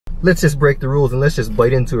let's just break the rules and let's just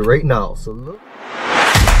bite into it right now. So look.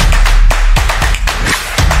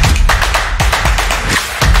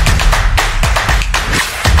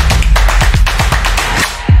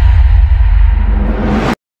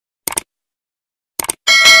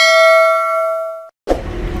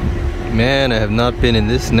 Man, I have not been in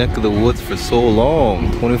this neck of the woods for so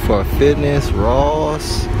long. 24 Hour Fitness,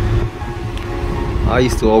 Ross. I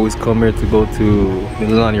used to always come here to go to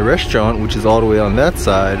Mililani restaurant, which is all the way on that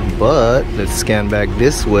side. But let's scan back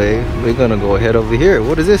this way. We're gonna go ahead over here.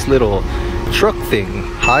 What is this little truck thing?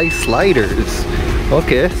 Hisliders.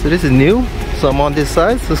 Okay, so this is new. So I'm on this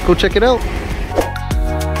side, so let's go check it out.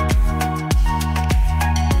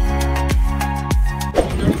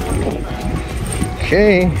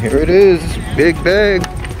 Okay, here it is, big bag.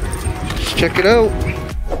 Let's check it out.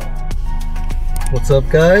 What's up,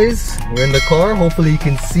 guys? We're in the car. Hopefully you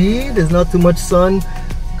can see. There's not too much sun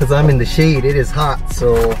because I'm in the shade. It is hot,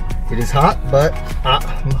 so it is hot, but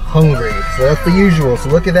I'm hungry. So that's the usual. So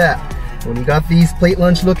look at that. When you got these plate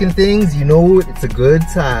lunch looking things, you know it's a good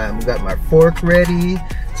time. We got my fork ready.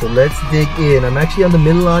 So let's dig in. I'm actually on the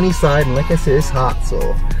Mililani side, and like I said, it's hot.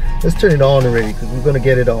 So let's turn it on already because we're gonna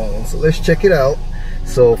get it on. So let's check it out.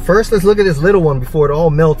 So first, let's look at this little one before it all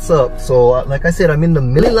melts up. So like I said, I'm in the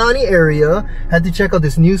Mililani area. Had to check out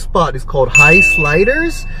this new spot. It's called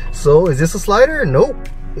Hisliders. So is this a slider? Nope.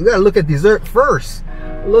 You gotta look at dessert first.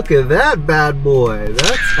 Look at that bad boy.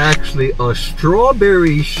 That's actually a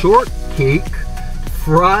strawberry shortcake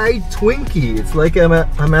fried Twinkie. It's like I'm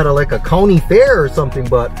at like a county fair or something,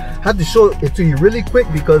 but I have to show it to you really quick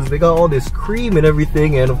because they got all this cream and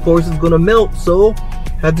everything, and of course it's gonna melt. So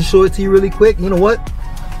had to show it to you really quick. You know what?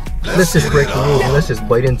 Let's just break the rules and let's just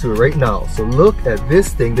bite into it right now. So look at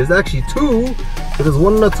this thing. There's actually two. So there's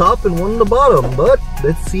one on the top and one on the bottom. But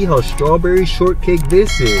let's see how strawberry shortcake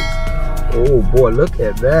this is. Oh boy, look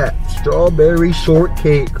at that. Strawberry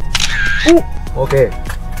shortcake. Ooh, okay.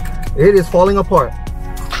 It is falling apart.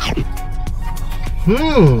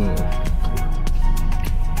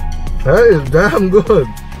 That is damn good.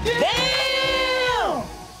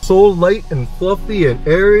 So light and fluffy and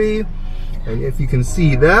airy, and if you can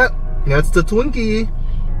see that, that's the Twinkie.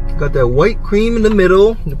 Got that white cream in the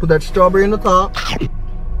middle. You put that strawberry in the top.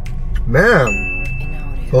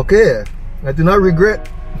 Man, okay, I do not regret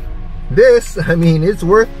this. I mean, it's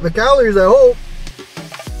worth the calories, I hope.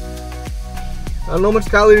 I don't know how much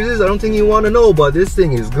calories it is. I don't think you want to know, but this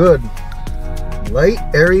thing is good. Light,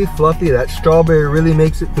 airy, fluffy. That strawberry really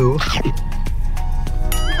makes it too.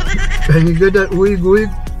 And you get that ooey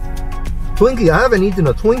Twinkie. I haven't eaten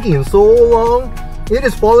a Twinkie in so long. It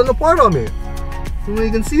is falling apart on me. You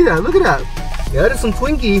can see that. Look at that. Yeah, that is some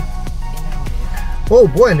Twinkie. Oh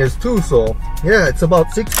boy, and there's two. So yeah, it's about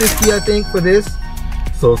 $6.50 I think for this.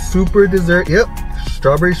 So super dessert. Yep,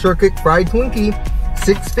 strawberry shortcake fried Twinkie,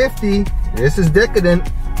 $6.50. This is decadent.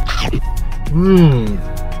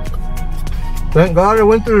 Thank God I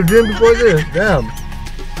went to the gym before this. Damn.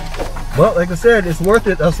 Well, like I said, it's worth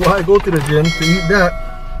it. That's why I go to the gym, to eat that.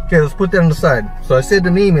 Okay, let's put that on the side. So I said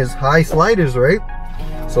the name is Hisliders, right?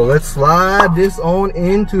 So let's slide this on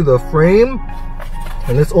into the frame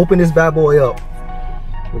and let's open this bad boy up.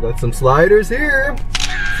 We got some sliders here.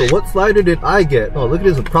 So what slider did I get? Oh, look at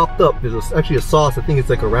this, it's propped up. There's actually a sauce. I think it's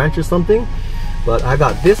like a ranch or something. But I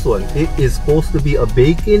got this one. It is supposed to be a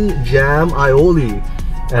bacon jam aioli.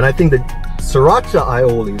 And I think the sriracha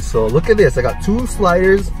aioli. So look at this. I got two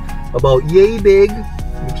sliders about yay big.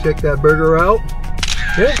 Let me check that burger out.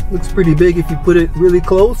 Yeah, looks pretty big if you put it really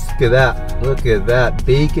close. Look at that. Look at that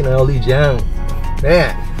bacon aioli jam.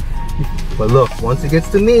 Man. But look, once it gets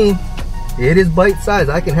to me, it is bite size.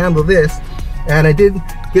 I can handle this. And I did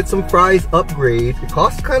get some fries upgrade. It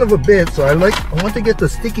costs kind of a bit, so I want to get the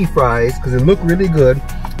sticky fries because they look really good.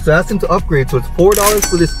 So I asked him to upgrade, so it's $4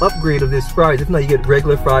 for this upgrade of this fries. If not, you get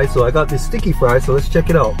regular fries. So I got this sticky fries, so let's check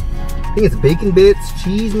it out. I think it's bacon bits,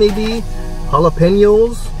 cheese maybe,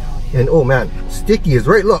 jalapenos, and oh man, sticky is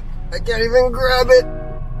right. Look, I can't even grab it.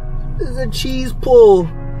 There's a cheese pull.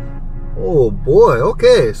 Oh boy,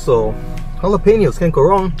 okay, so jalapenos, can't go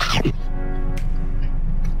wrong.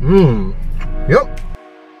 Yep.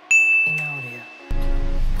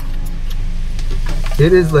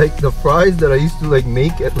 It is like the fries that I used to like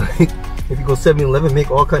make at like, if you go 7-Eleven, make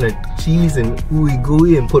all kind of cheese and ooey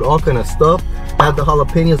gooey and put all kind of stuff. Add the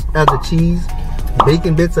jalapenos, add the cheese,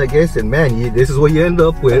 bacon bits, I guess, and man, this is what you end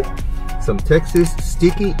up with. Some Texas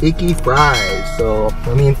sticky icky fries. So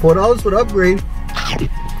I mean, $4 for the upgrade.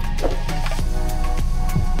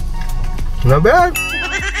 Not bad.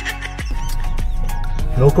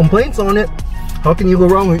 No complaints on it. How can you go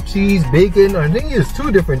wrong with cheese, bacon? I think it's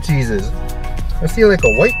two different cheeses. I see like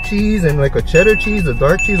a white cheese and like a cheddar cheese, a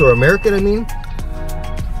dark cheese, or American, I mean.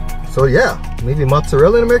 So yeah, maybe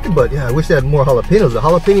mozzarella in American, but yeah, I wish they had more jalapenos. The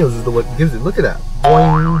jalapenos is what gives it. Look at that.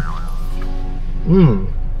 Boing.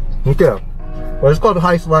 Okay. Well, it's called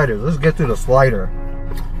high sliders. Let's get to the slider.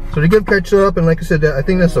 So they give ketchup, and like I said, I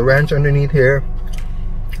think that's a ranch underneath here.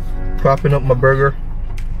 Propping up my burger.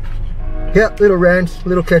 Yeah, little ranch,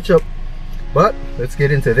 little ketchup. But let's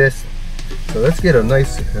get into this. So let's get a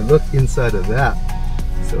nice look inside of that.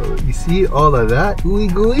 So you see all of that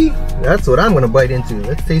ooey gooey? That's what I'm gonna bite into.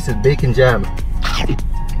 Let's taste this bacon jam.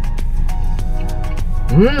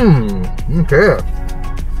 Okay.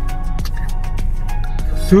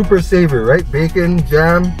 Super savory, right? Bacon,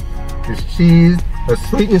 jam, this cheese, the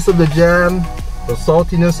sweetness of the jam, the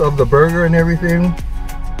saltiness of the burger and everything.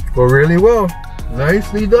 Go really well.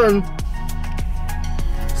 Nicely done.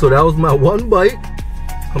 So that was my one bite.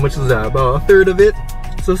 How much is that? About a third of it.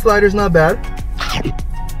 So slider's not bad.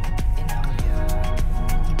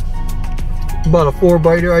 About a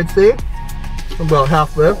 4-biter, I'd say. About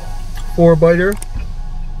half left. 4-biter.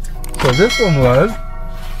 So this one was,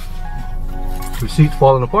 receipt's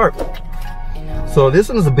falling apart. So this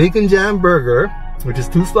one is a bacon jam burger, which is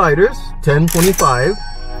 2 sliders, $10.25.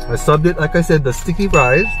 I subbed it, like I said, the sticky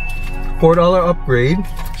fries, $4 upgrade,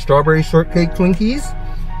 strawberry shortcake Twinkies,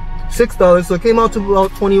 $6. So it came out to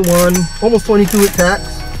about 21, almost 22 with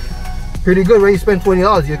tax. Pretty good, right? You spend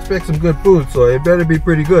 $20, you expect some good food, so it better be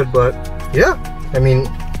pretty good. But yeah, I mean,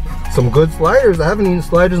 some good sliders. I haven't eaten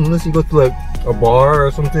sliders unless you go to like a bar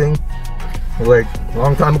or something. Like a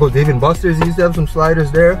long time ago, Dave & Buster's used to have some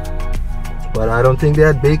sliders there, but I don't think they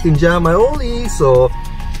had bacon jam aioli. So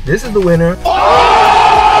this is the winner.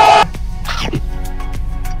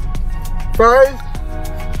 Fries,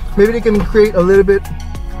 maybe they can create a little bit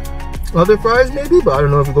other fries maybe, but I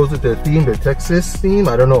don't know if it goes with their theme, their Texas theme.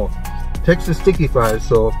 I don't know. Texas sticky fries,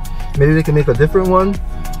 so maybe they can make a different one.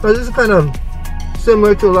 But this is kind of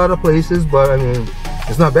similar to a lot of places, but I mean,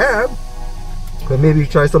 it's not bad. But maybe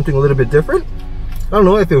try something a little bit different. I don't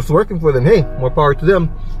know if it was working for them. Hey, more power to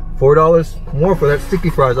them. $4 more for that sticky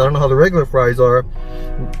fries. I don't know how the regular fries are.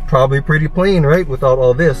 Probably pretty plain, right? Without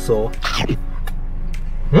all this, so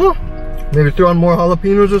maybe throw on more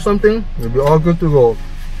jalapenos or something. It'll be all good to go.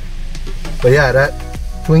 But yeah, that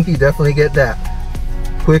Twinkie, definitely get that.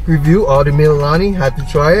 Quick review, all the Mililani, had to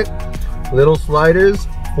try it. Little sliders,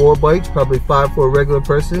 4 bites, probably 5 for a regular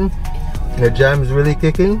person. And the jam is really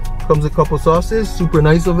kicking. Comes with a couple sauces, super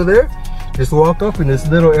nice over there. Just walk up in this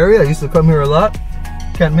little area. I used to come here a lot.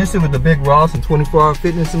 Can't miss it with the big Ross and 24-hour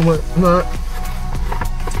fitness and whatnot.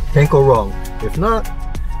 Can't go wrong. If not,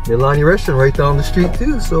 Mililani restaurant right down the street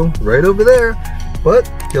too, so right over there. But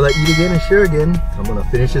till I eat again and share again, I'm gonna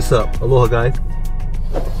finish this up. Aloha guys.